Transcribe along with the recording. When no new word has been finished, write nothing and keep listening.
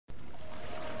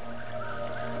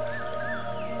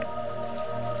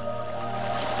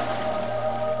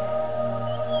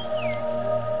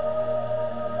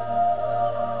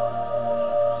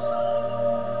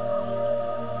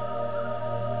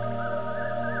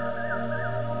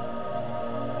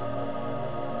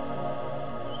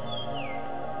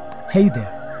Hey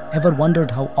there, ever wondered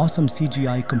how awesome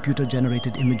CGI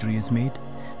computer-generated imagery is made?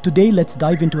 Today, let's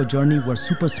dive into a journey where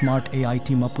super smart AI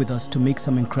team up with us to make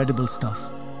some incredible stuff.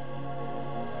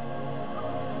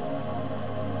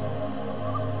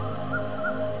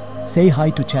 Say hi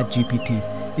to ChatGPT.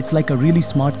 It's like a really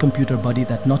smart computer buddy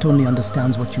that not only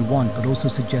understands what you want, but also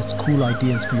suggests cool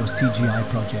ideas for your CGI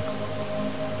projects.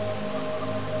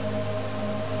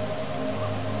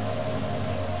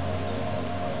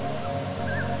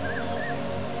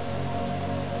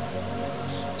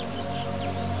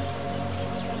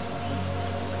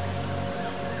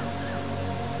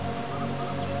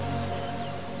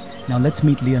 Now let's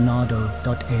meet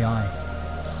Leonardo.ai.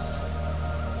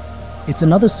 It's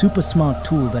another super smart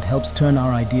tool that helps turn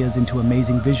our ideas into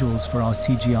amazing visuals for our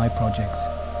CGI projects.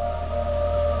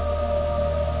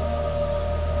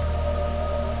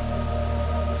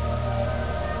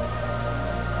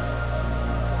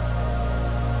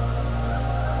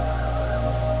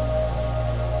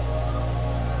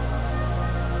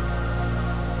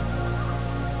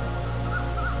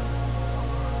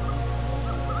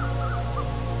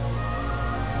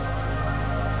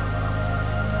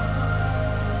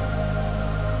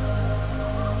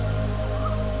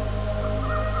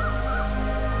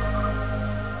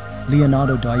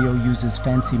 Leonardo.ai uses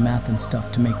fancy math and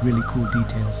stuff to make really cool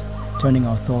details, turning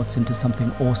our thoughts into something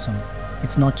awesome.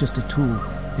 It's not just a tool,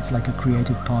 it's like a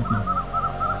creative partner.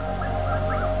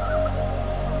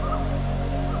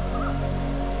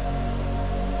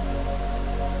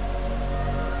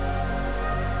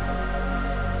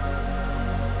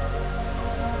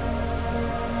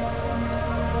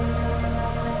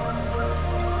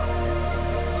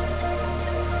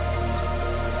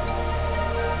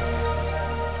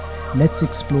 Let's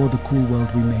explore the cool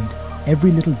world we made.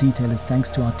 Every little detail is thanks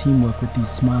to our teamwork with these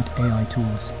smart AI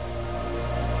tools.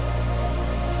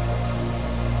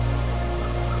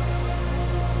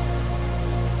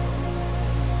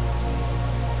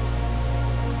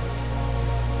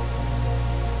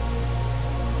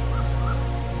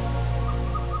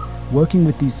 Working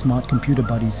with these smart computer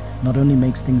buddies not only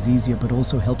makes things easier, but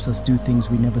also helps us do things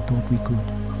we never thought we could.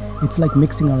 It's like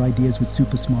mixing our ideas with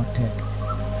super smart tech.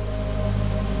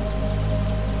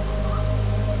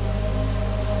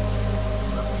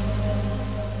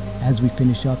 As we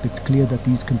finish up, it's clear that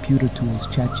these computer tools,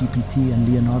 ChatGPT and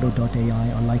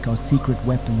Leonardo.ai, are like our secret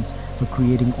weapons for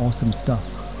creating awesome stuff.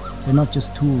 They're not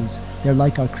just tools, they're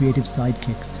like our creative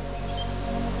sidekicks.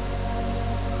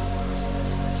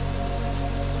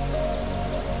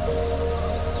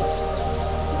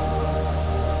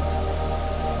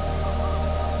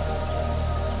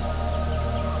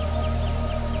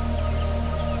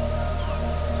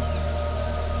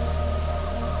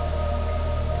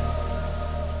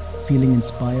 Feeling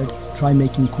inspired? Try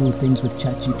making cool things with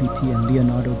ChatGPT and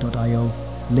Leonardo.io.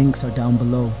 Links are down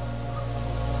below.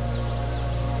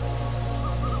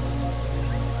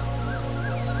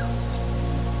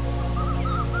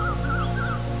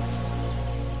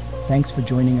 Thanks for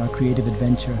joining our creative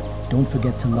adventure. Don't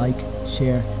forget to like,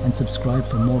 share, and subscribe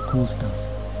for more cool stuff.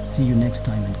 See you next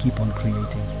time and keep on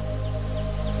creating.